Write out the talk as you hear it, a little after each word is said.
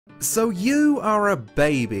So you are a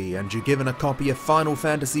baby and you're given a copy of Final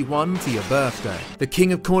Fantasy I for your birthday. The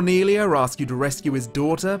King of Cornelia asks you to rescue his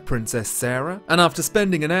daughter, Princess Sarah, and after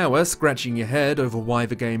spending an hour scratching your head over why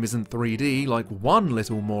the game isn't 3D like one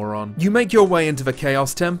little moron, you make your way into the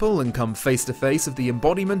Chaos Temple and come face to face with the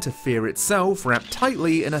embodiment of fear itself wrapped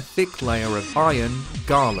tightly in a thick layer of iron,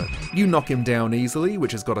 Garland. You knock him down easily,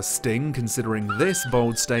 which has got a sting considering this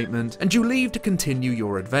bold statement, and you leave to continue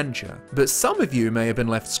your adventure. But some of you may have been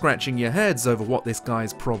left scratching your heads over what this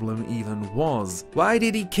guy's problem even was. Why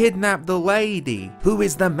did he kidnap the lady? Who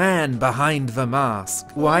is the man behind the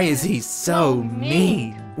mask? Why is he so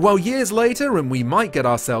mean? Well, years later, and we might get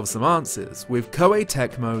ourselves some answers, with Koei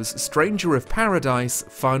Tecmo's Stranger of Paradise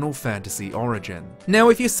Final Fantasy Origin. Now,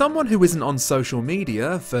 if you're someone who isn't on social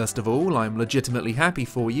media, first of all, I'm legitimately happy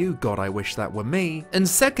for you, God I wish that were me, and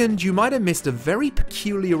second, you might have missed a very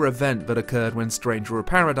peculiar event that occurred when Stranger of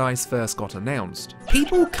Paradise first got announced.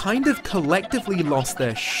 People kind of collectively lost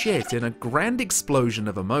their shit in a grand explosion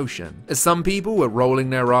of emotion, as some people were rolling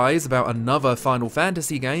their eyes about another Final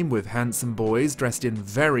Fantasy game with handsome boys dressed in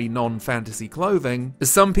very non-fantasy clothing, as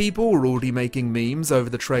some people were already making memes over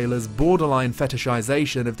the trailer's borderline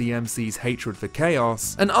fetishization of the MC's hatred for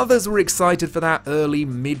chaos, and others were excited for that early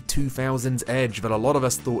mid-2000s edge that a lot of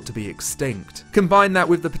us thought to be extinct. Combine that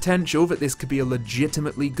with the potential that this could be a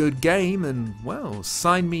legitimately good game, and well,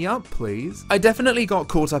 sign me up please. I definitely got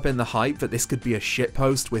caught up in the hype that this could be a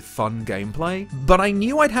shitpost with fun gameplay, but I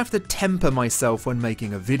knew I'd have to temper myself when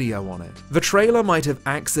making a video on it. The trailer might have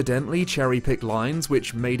accidentally cherry-picked lines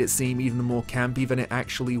which made it seem even more campy than it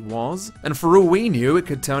actually was, and for all we knew it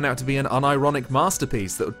could turn out to be an unironic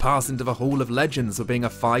masterpiece that would pass into the Hall of Legends for being a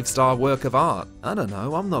 5-star work of art. I don't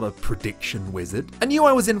know, I'm not a prediction wizard. I knew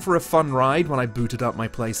I was in for a fun ride when I booted up my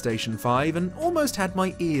PlayStation 5 and almost had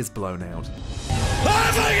my ears blown out.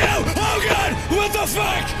 Oh god, what the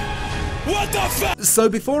fuck? What the fuck? So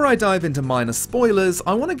before I dive into minor spoilers,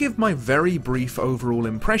 I want to give my very brief overall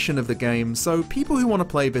impression of the game so people who want to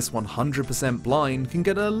play this 100% blind can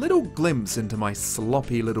get a little glimpse into my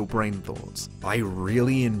sloppy little brain thoughts. I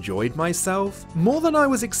really enjoyed myself, more than I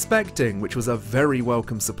was expecting, which was a very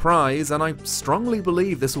welcome surprise, and I strongly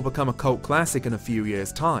believe this will become a cult classic in a few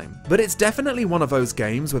years' time. But it's definitely one of those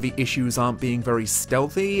games where the issues aren't being very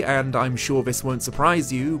stealthy, and I'm sure this won't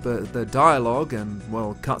surprise you, but the dialogue and,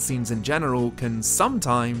 well, cutscenes in general can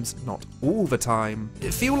sometimes, not all the time,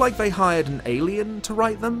 feel like they hired an alien to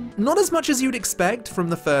write them. Not as much as you'd expect from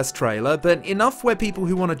the first trailer, but enough where people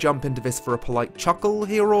who want to jump into this for a polite chuckle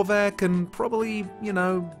here or there can probably, you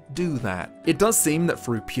know, do that. It does seem that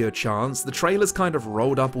through pure chance, the trailers kind of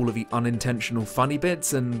rolled up all of the unintentional funny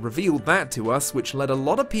bits and revealed that to us, which led a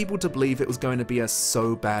lot of people to believe it was going to be a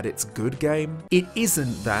so bad it's good game. It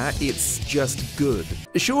isn't that, it's just good.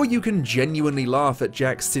 Sure, you can genuinely laugh at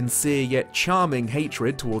Jack's sincere yet charming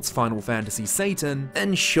hatred towards Final Fantasy Satan,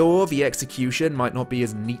 and sure, the execution might not be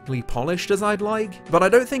as neatly polished as I'd like, but I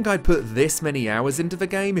don't think I'd put this many hours into the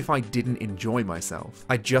game if I didn't enjoy myself.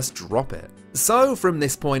 I'd just drop it. So, from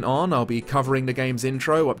this point on, I'll be covering the game's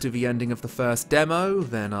intro up to the ending of the first demo,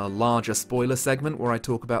 then a larger spoiler segment where I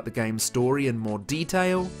talk about the game's story in more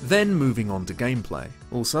detail, then moving on to gameplay.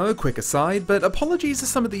 Also, quick aside, but apologies if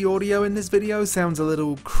some of the audio in this video sounds a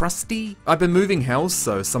little crusty. I've been moving house,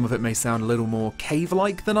 so some of it may sound a little more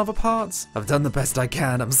cave-like than other parts. I've done the best I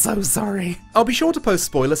can, I'm so sorry. I'll be sure to post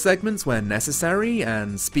spoiler segments where necessary,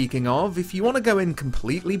 and speaking of, if you want to go in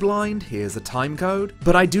completely blind, here's a time code.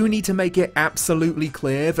 But I do need to make it absolutely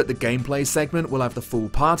clear that the gameplay segment will have the full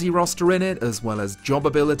party roster in it, as well as job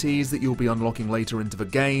abilities that you'll be unlocking later into the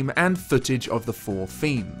game, and footage of the 4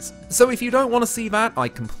 themes. So if you don't want to see that, I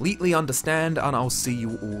completely understand, and I'll see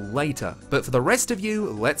you all later. But for the rest of you,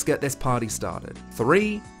 let's get this party started.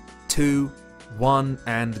 3, 2, 1,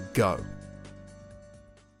 and go.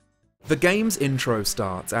 The game's intro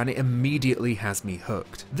starts, and it immediately has me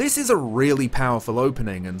hooked. This is a really powerful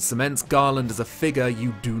opening and cements Garland as a figure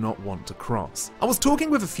you do not want to cross. I was talking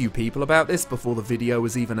with a few people about this before the video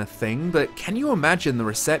was even a thing, but can you imagine the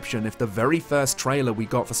reception if the very first trailer we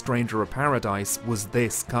got for Stranger of Paradise was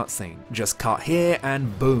this cutscene? Just cut here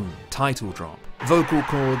and boom, title drop. Vocal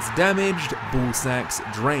cords damaged, ball sacks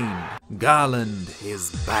drained. Garland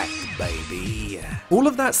is back, baby. All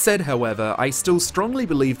of that said, however, I still strongly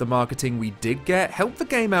believe the marketing we did get helped the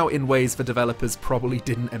game out in ways the developers probably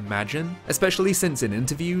didn't imagine, especially since in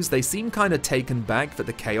interviews they seem kinda taken back that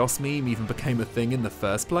the Chaos meme even became a thing in the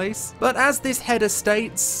first place. But as this header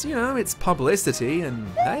states, you know, it's publicity, and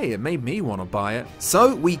hey, it made me wanna buy it.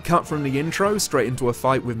 So we cut from the intro straight into a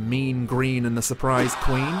fight with Mean Green and the Surprise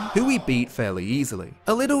Queen, who we beat fairly easily.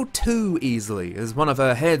 A little too easily, as one of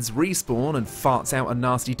her heads respawned respawn and farts out a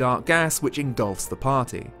nasty dark gas which engulfs the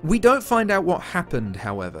party. We don't find out what happened,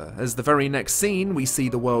 however, as the very next scene we see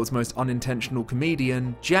the world's most unintentional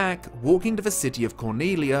comedian, Jack, walking to the city of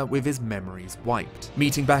Cornelia with his memories wiped,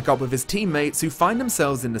 meeting back up with his teammates who find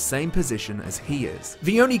themselves in the same position as he is.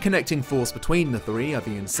 The only connecting force between the three are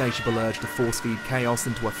the insatiable urge to force-feed chaos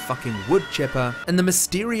into a fucking wood chipper, and the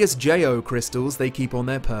mysterious JO crystals they keep on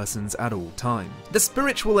their persons at all times. The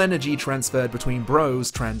spiritual energy transferred between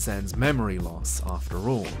bros transcends memory loss, after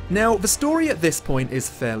all. Now, the story at this point is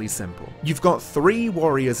fairly simple. You've got three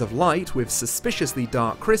warriors of light with suspiciously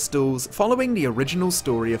dark crystals, following the original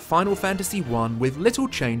story of Final Fantasy I with little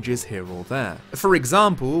changes here or there. For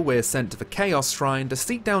example, we're sent to the Chaos Shrine to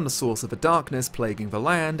seek down the source of the darkness plaguing the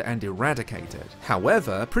land and eradicate it.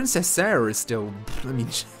 However, Princess Sarah is still,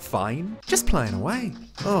 fine, just playing away.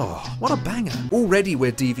 Oh, what a banger. Already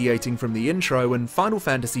we're deviating from the intro and Final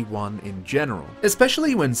Fantasy I in general,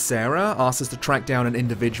 especially when Sarah asks us to track down an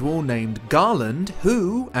individual named Garland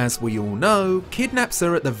who, as we all know, kidnaps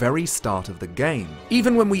her at the very start of the game.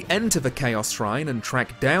 Even when we enter the Chaos Shrine and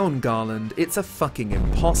track down Garland, it's a fucking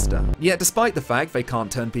imposter. Yet despite the fact they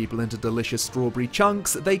can't turn people into delicious strawberry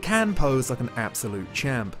chunks, they can pose like an absolute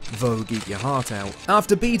champ. Vogue eat your heart out.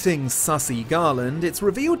 After beating sussy Garland, it's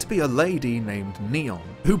revealed to be a lady named Neon,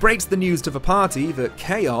 who breaks the news to the party that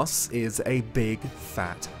chaos is a big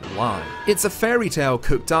fat lie. It's a fairy tale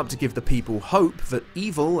cooked up to give the people hope that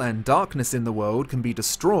evil and darkness in the world can be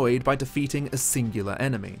destroyed by defeating a singular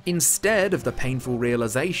enemy, instead of the painful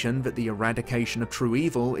realization that the eradication of true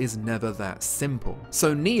evil is never that simple.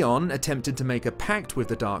 So Neon attempted to make a pact with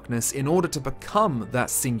the darkness in order to become that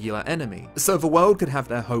singular enemy, so the world could have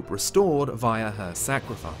their hope restored via her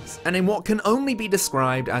sacrifice. And in what can only be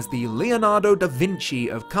described as the Leonardo da Vinci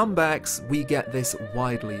of comebacks, we get this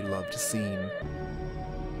widely loved scene.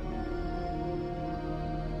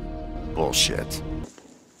 Bullshit.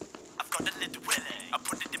 I've got a little willy, I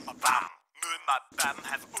put it in my bum. Me and my bum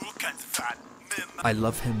have all kinds of fun. I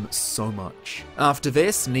love him so much. After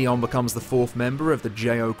this, Neon becomes the fourth member of the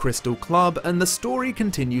JO Crystal Club, and the story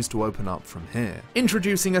continues to open up from here,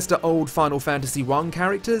 introducing us to old Final Fantasy I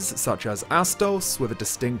characters such as Astos with a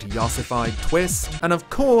distinct yaasified twist, and of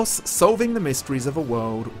course, solving the mysteries of a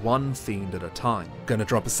world one fiend at a time. Gonna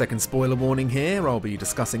drop a second spoiler warning here. I'll be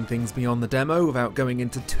discussing things beyond the demo without going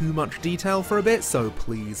into too much detail for a bit, so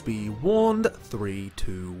please be warned. 3,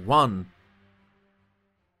 2, 1.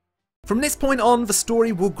 From this point on, the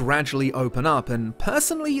story will gradually open up, and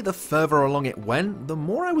personally, the further along it went, the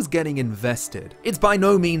more I was getting invested. It's by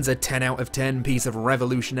no means a 10 out of 10 piece of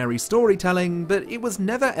revolutionary storytelling, but it was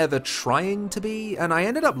never ever trying to be, and I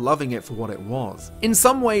ended up loving it for what it was. In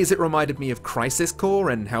some ways, it reminded me of Crisis Core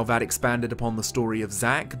and how that expanded upon the story of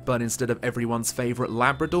Zack, but instead of everyone's favourite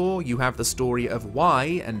Labrador, you have the story of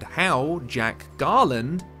why and how Jack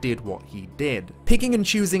Garland did what he did, picking and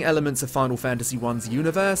choosing elements of Final Fantasy I's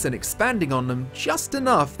universe and expanding on them just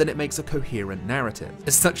enough that it makes a coherent narrative,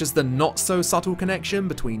 such as the not-so-subtle connection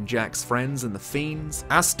between Jack's friends and the Fiends,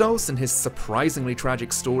 Astos and his surprisingly tragic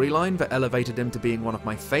storyline that elevated him to being one of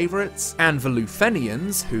my favourites, and the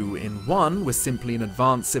Luthenians, who in 1 was simply an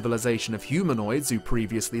advanced civilization of humanoids who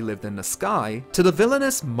previously lived in the sky, to the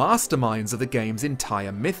villainous masterminds of the game's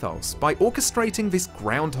entire mythos by orchestrating this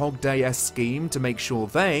Groundhog Day-esque scheme to make sure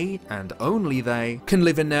they, and only they, can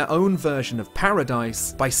live in their own version of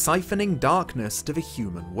paradise by siphoning darkness to the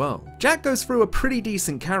human world. Jack goes through a pretty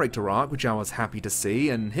decent character arc, which I was happy to see,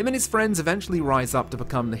 and him and his friends eventually rise up to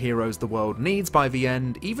become the heroes the world needs by the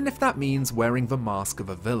end, even if that means wearing the mask of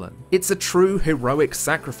a villain. It's a true heroic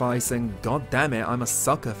sacrifice, and god damn it, I'm a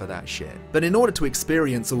sucker for that shit. But in order to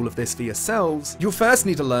experience all of this for yourselves, you'll first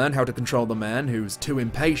need to learn how to control the man who's too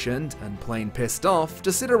impatient and plain pissed off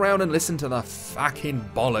to sit around and listen to the fucking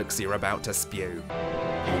bollocks you're about to spew.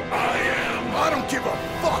 I don't give a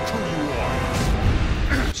fuck who you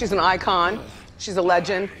are. She's an icon, she's a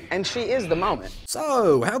legend, and she is the moment.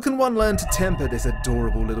 So, how can one learn to temper this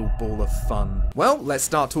adorable little ball of fun? Well, let's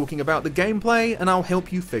start talking about the gameplay, and I'll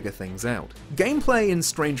help you figure things out. Gameplay in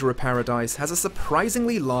Stranger of Paradise has a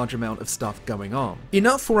surprisingly large amount of stuff going on.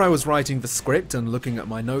 Enough where I was writing the script and looking at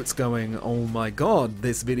my notes going, oh my god,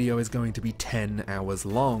 this video is going to be 10 hours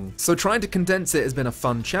long. So trying to condense it has been a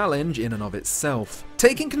fun challenge in and of itself.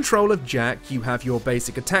 Taking control of Jack, you have your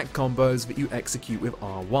basic attack combos that you execute with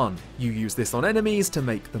R1. You use this on enemies to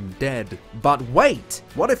make them dead. But wait!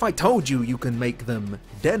 What if I told you you can make them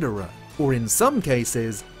deaderer? Or in some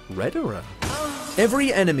cases, redderer?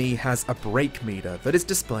 Every enemy has a break meter that is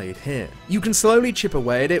displayed here. You can slowly chip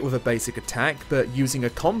away at it with a basic attack, but using a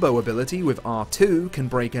combo ability with R2 can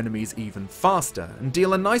break enemies even faster and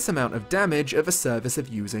deal a nice amount of damage at the service of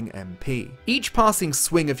using MP. Each passing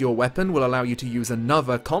swing of your weapon will allow you to use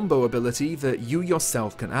another combo ability that you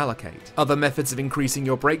yourself can allocate. Other methods of increasing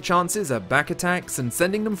your break chances are back attacks and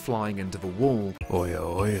sending them flying into the wall. Oya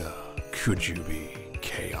oya, could you be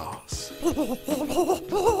chaos?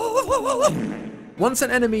 Once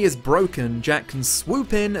an enemy is broken, Jack can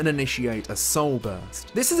swoop in and initiate a Soul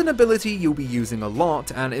Burst. This is an ability you'll be using a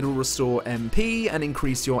lot, and it'll restore MP and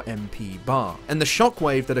increase your MP bar. And the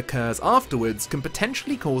shockwave that occurs afterwards can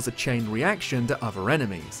potentially cause a chain reaction to other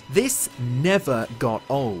enemies. This never got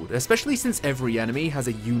old, especially since every enemy has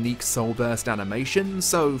a unique Soul Burst animation,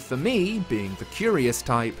 so for me, being the curious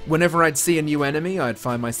type, whenever I'd see a new enemy, I'd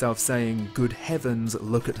find myself saying, "Good heavens,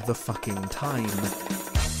 look at the fucking time."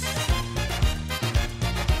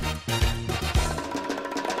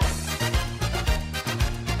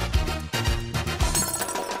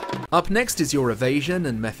 Up next is your evasion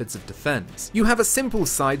and methods of defense. You have a simple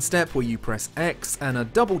sidestep where you press X, and a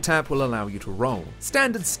double tap will allow you to roll.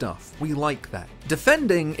 Standard stuff, we like that.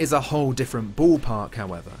 Defending is a whole different ballpark,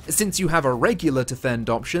 however, since you have a regular defend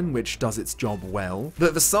option which does its job well,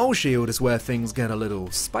 but the Soul Shield is where things get a little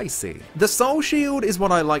spicy. The Soul Shield is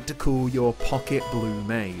what I like to call your pocket blue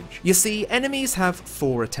mage. You see, enemies have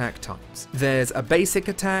 4 attack types. There's a basic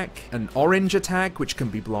attack, an orange attack which can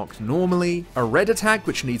be blocked normally, a red attack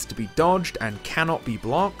which needs to be dodged and cannot be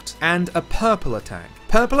blocked, and a purple attack.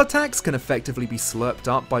 Purple attacks can effectively be slurped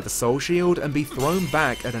up by the Soul Shield and be thrown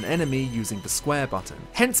back at an enemy using the square button,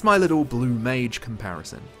 hence my little blue mage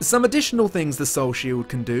comparison. Some additional things the Soul Shield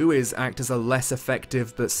can do is act as a less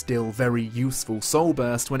effective but still very useful Soul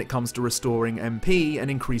Burst when it comes to restoring MP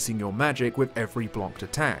and increasing your magic with every blocked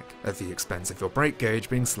attack, at the expense of your break gauge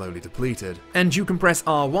being slowly depleted. And you can press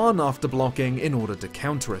R1 after blocking in order to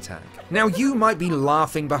counterattack. Now you might be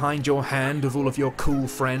laughing behind your hand with all of your cool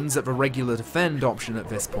friends at the regular defend option at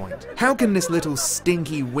this point. How can this little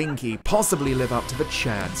stinky winky possibly live up to the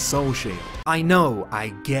Chad Soul Shield? I know, I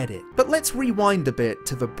get it. But let's rewind a bit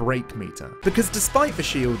to the break meter, because despite the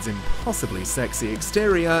shield's impossibly sexy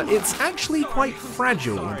exterior, it's actually quite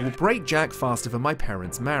fragile and will break Jack faster than my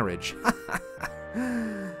parents' marriage.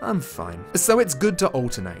 I'm fine. So it's good to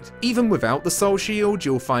alternate. Even without the Soul Shield,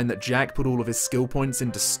 you'll find that Jack put all of his skill points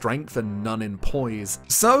into strength and none in poise.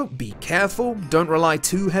 So be careful, don't rely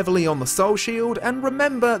too heavily on the Soul Shield, and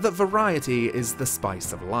remember that variety is the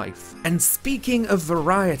spice of life. And speaking of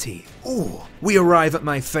variety, we arrive at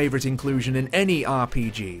my favorite inclusion in any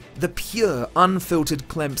RPG, the pure, unfiltered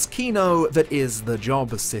Clemps Kino that is the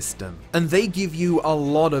job system. And they give you a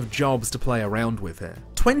lot of jobs to play around with here.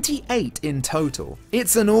 28 in total.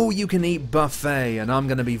 It's an all-you-can-eat buffet, and I'm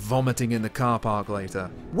gonna be vomiting in the car park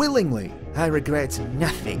later. Willingly. I regret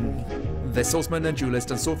nothing. The swordsman and duelist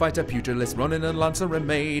and sword fighter, pugilist, ronin and lancer and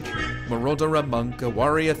mage, marauder, a monk, a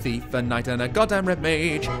warrior, thief, a knight and a goddamn red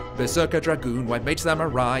mage, berserker, dragoon, white mage,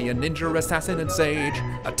 samurai, a ninja, assassin and sage,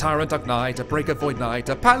 a tyrant, dark knight, a breaker, void knight,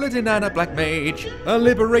 a paladin and a black mage, a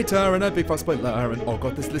liberator and a big fast spoiler, and oh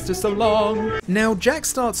god, this list is so long. Now Jack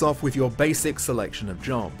starts off with your basic selection of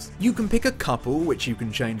jobs. You can pick a couple which you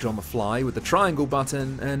can change on the fly with the triangle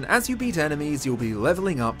button, and as you beat enemies you'll be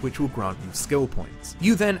leveling up, which will grant you skill points.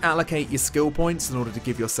 You then allocate your skill points in order to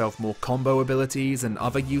give yourself more combo abilities and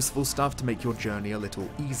other useful stuff to make your journey a little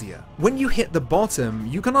easier. When you hit the bottom,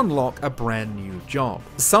 you can unlock a brand new job,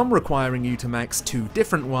 some requiring you to max 2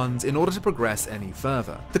 different ones in order to progress any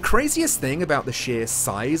further. The craziest thing about the sheer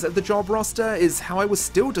size of the job roster is how I was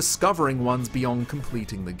still discovering ones beyond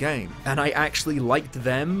completing the game, and I actually liked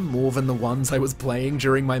them more than the ones I was playing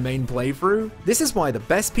during my main playthrough. This is why the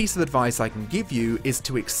best piece of advice I can give you is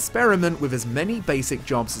to experiment with as many basic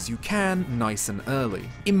jobs as you can nice and early.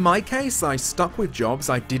 In my case, I stuck with jobs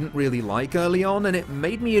I didn't really like early on, and it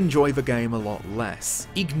made me enjoy the game a lot less.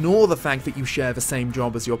 Ignore the fact that you share the same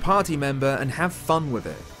job as your party member and have fun with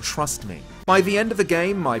it, trust me. By the end of the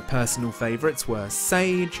game, my personal favourites were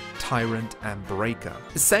Sage, Tyrant, and Breaker.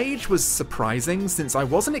 Sage was surprising since I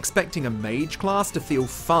wasn't expecting a mage class to feel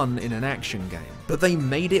fun in an action game, but they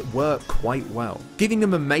made it work quite well, giving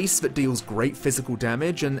them a mace that deals great physical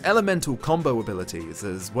damage and elemental combo abilities,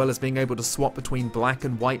 as well as being able to swap between black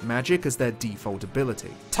and white magic as their default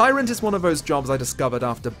ability. Tyrant is one of those jobs I discovered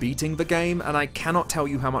after beating the game, and I cannot tell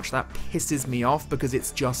you how much that pisses me off because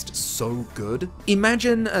it's just so good.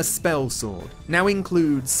 Imagine a spell sword sword. Now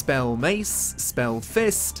includes spell mace, spell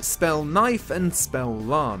fist, spell knife, and spell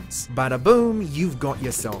lance. Bada boom, you've got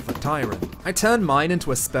yourself a tyrant. I turned mine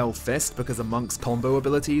into a spell fist because a monk's combo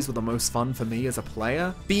abilities were the most fun for me as a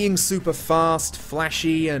player. Being super fast,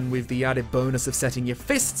 flashy, and with the added bonus of setting your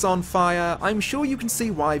fists on fire, I'm sure you can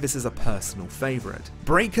see why this is a personal favourite.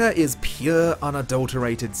 Breaker is pure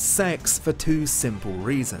unadulterated sex for two simple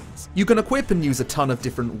reasons. You can equip and use a ton of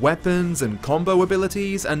different weapons and combo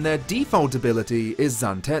abilities, and their default ability is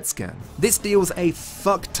Zantetsken. This deals a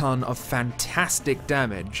fuck ton of fantastic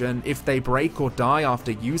damage, and if they break or die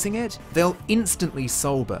after using it, they'll instantly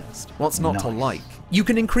soul burst. What's not to like? You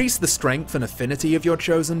can increase the strength and affinity of your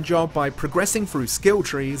chosen job by progressing through skill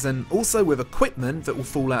trees, and also with equipment that will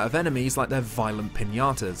fall out of enemies like their violent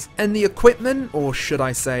pinatas. And the equipment, or should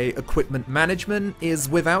I say equipment management, is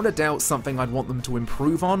without a doubt something I'd want them to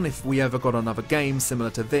improve on if we ever got another game similar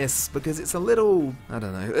to this, because it's a little, I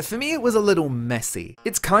don't know, for me it was a little messy.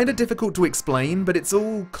 It's kinda difficult to explain, but it's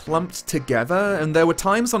all clumped together, and there were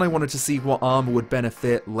times when I wanted to see what armor would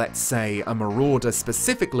benefit, let's say, a marauder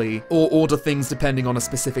specifically, or order things depending on a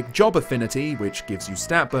specific job affinity, which gives you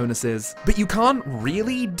stat bonuses, but you can't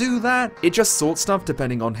really do that. It just sorts stuff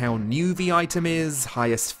depending on how new the item is,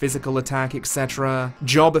 highest physical attack, etc.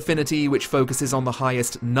 Job affinity, which focuses on the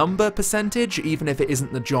highest number percentage, even if it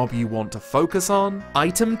isn't the job you want to focus on.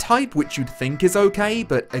 Item type, which you'd think is okay,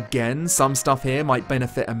 but again, some stuff here might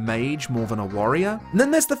benefit a mage more than a warrior. And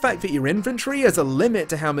then there's the fact that your inventory has a limit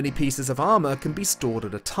to how many pieces of armor can be stored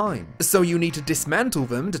at a time. So you need to dismantle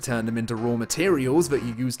them to turn them into raw materials that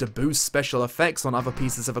you use to boost special effects on other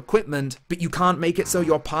pieces of equipment, but you can't make it so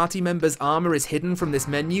your party member's armor is hidden from this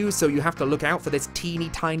menu, so you have to look out for this teeny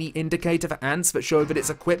tiny indicator for ants that show that it's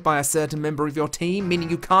equipped by a certain member of your team, meaning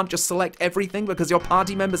you can't just select everything because your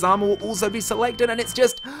party member's armor will also be selected, and it's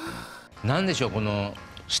just... なんでしょうこの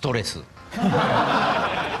ストレス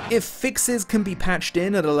If fixes can be patched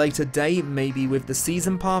in at a later date, maybe with the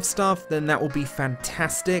season path stuff, then that will be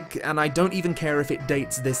fantastic, and I don't even care if it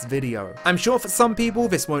dates this video. I'm sure for some people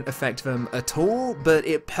this won't affect them at all, but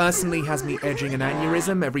it personally has me edging an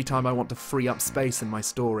aneurysm every time I want to free up space in my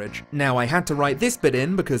storage. Now, I had to write this bit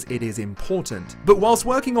in because it is important, but whilst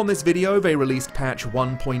working on this video, they released patch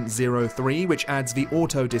 1.03, which adds the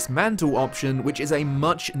auto dismantle option, which is a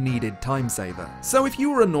much needed time saver. So if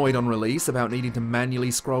you were annoyed on release about needing to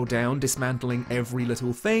manually scroll down dismantling every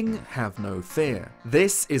little thing, have no fear.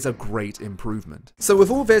 This is a great improvement. So with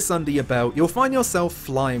all this under your belt, you'll find yourself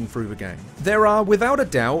flying through the game. There are, without a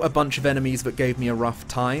doubt, a bunch of enemies that gave me a rough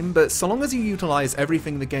time, but so long as you utilize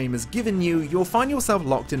everything the game has given you, you'll find yourself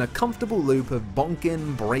locked in a comfortable loop of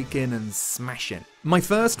bonking, breaking, and smashing. My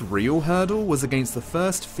first real hurdle was against the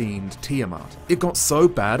first fiend, Tiamat. It got so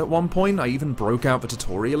bad at one point I even broke out the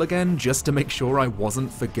tutorial again just to make sure I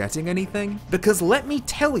wasn't forgetting anything. Because let me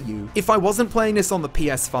tell you, if I wasn't playing this on the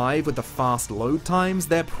PS5 with the fast load times,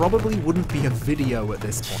 there probably wouldn't be a video at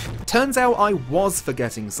this point. Turns out I was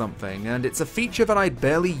forgetting something, and it's a feature that I'd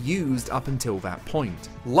barely used up until that point.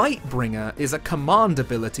 Lightbringer is a command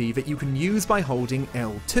ability that you can use by holding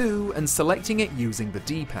L2 and selecting it using the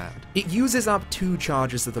D-pad. It uses up 2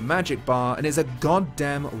 charges of the magic bar and is a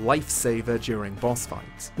goddamn lifesaver during boss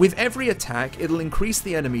fights. With every attack, it'll increase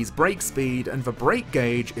the enemy's break speed and the break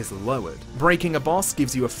gauge is lowered. Breaking a boss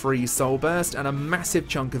gives you a free soul burst and a massive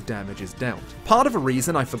chunk of damage is dealt. Part of the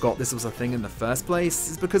reason I forgot this was a thing in the first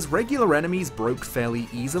place is because regular enemies broke fairly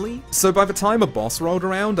easily, so by the time a boss rolled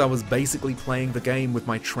around, I was basically playing the game with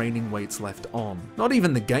my training weights left on. Not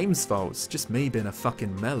even the game's fault, it's just me being a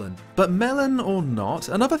fucking melon. But melon or not,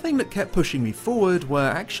 another thing that kept pushing me forward were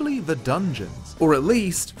actually the dungeons, or at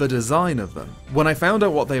least the design of them. When I found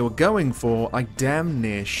out what they were going for, I damn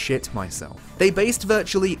near shit myself. They based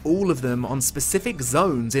virtually all of them on specific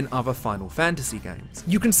zones in other Final Fantasy games.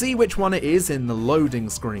 You can see which one it is in the loading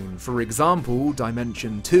screen. For example,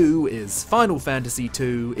 Dimension 2 is Final Fantasy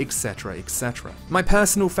 2, etc, etc. My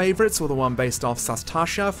personal favourites were the one based off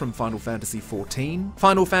Sastasha from Final Fantasy XIV,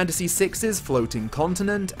 Final Fantasy VI's Floating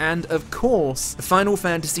Continent, and of course, Final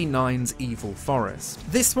Fantasy IX's Evil Forest.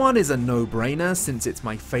 This one is a no-brainer since it's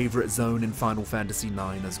my favourite zone in Final Fantasy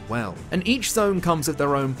IX as well, and each zone comes with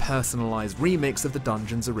their own personalised remix of the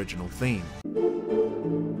dungeon's original theme.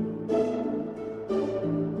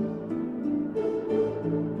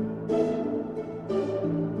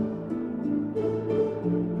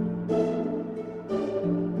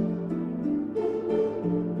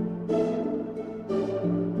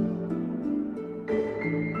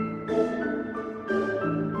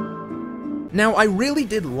 Now, I really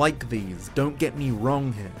did like these, don't get me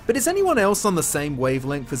wrong here, but is anyone else on the same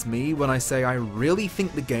wavelength as me when I say I really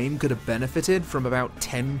think the game could have benefited from about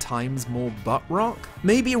 10 times more butt rock?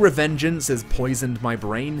 Maybe Revengeance has poisoned my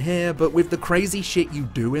brain here, but with the crazy shit you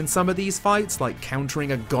do in some of these fights, like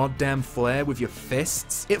countering a goddamn flare with your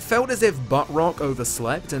fists, it felt as if butt rock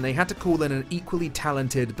overslept and they had to call in an equally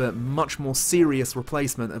talented but much more serious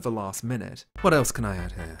replacement at the last minute. What else can I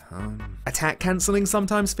add here? Attack cancelling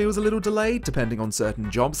sometimes feels a little delayed, depending on certain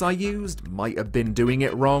jobs I used, might have been doing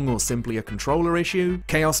it wrong or simply a controller issue.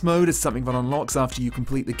 Chaos mode is something that unlocks after you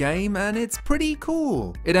complete the game, and it's pretty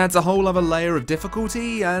cool. It adds a whole other layer of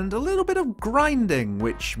difficulty and a little bit of grinding,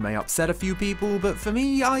 which may upset a few people, but for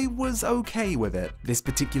me, I was okay with it. This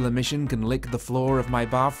particular mission can lick the floor of my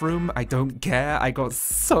bathroom, I don't care, I got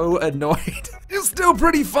so annoyed. It's still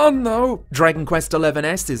pretty fun though! Dragon Quest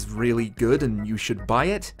XI's is really good and you should buy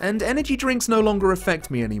it, and energy drinks no longer affect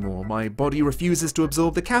me anymore. My body refuses to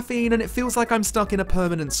absorb the caffeine and it feels like I'm stuck in a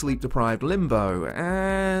permanent sleep-deprived limbo,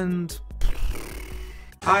 and...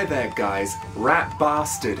 Hi there guys, Rat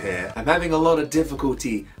Bastard here. I'm having a lot of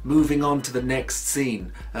difficulty moving on to the next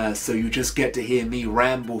scene, so you just get to hear me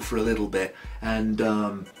ramble for a little bit, and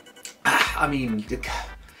I mean,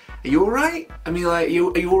 are you alright? I mean, like, are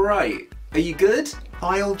you alright? Are you good?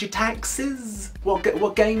 Filed your taxes?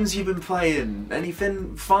 What games you been playing?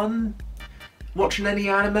 Anything fun? Watching any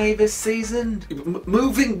anime this season?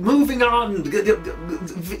 Moving on!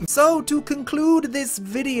 So, to conclude this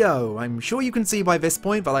video, I'm sure you can see by this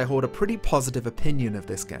point that I hold a pretty positive opinion of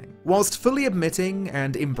this game, whilst fully admitting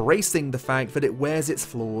and embracing the fact that it wears its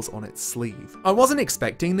flaws on its sleeve. I wasn't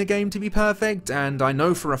expecting the game to be perfect, and I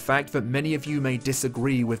know for a fact that many of you may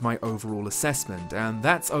disagree with my overall assessment, and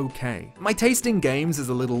that's okay. My taste in games is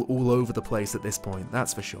a little all over the place at this point,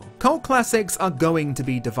 that's for sure. Cult classics are going to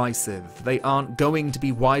be divisive. They aren't going to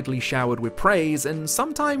be widely showered with praise, and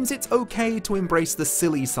sometimes it's okay to embrace the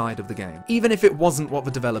silly side of the game, even if it wasn't what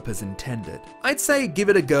the developers intended. I'd say give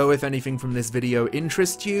it a go if anything from this video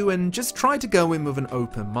interests you, and just try to go in with an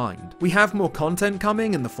open mind. We have more content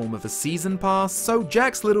coming in the form of a season pass, so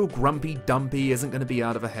Jack's little grumpy dumpy isn't going to be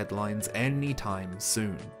out of the headlines anytime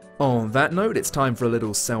soon. On that note, it's time for a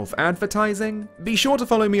little self-advertising. Be sure to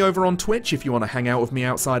follow me over on Twitch if you want to hang out with me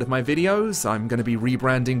outside of my videos. I'm going to be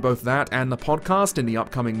rebranding both that and the podcast in the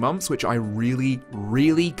upcoming months, which I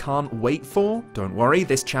really can't wait for. Don't worry,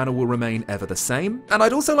 this channel will remain ever the same. And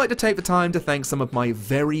I'd also like to take the time to thank some of my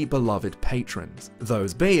very beloved patrons.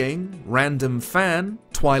 Those being Random Fan,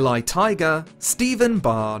 Twilight Tiger, Stephen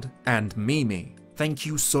Bard, and Mimi. Thank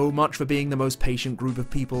you so much for being the most patient group of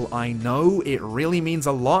people I know. It really means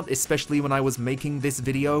a lot, especially when I was making this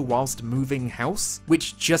video whilst moving house,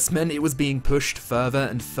 which just meant it was being pushed further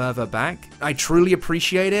and further back. I truly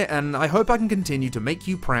appreciate it, and I hope I can continue to make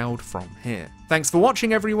you proud from here. Thanks for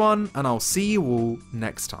watching everyone, and I'll see you all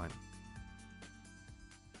next time.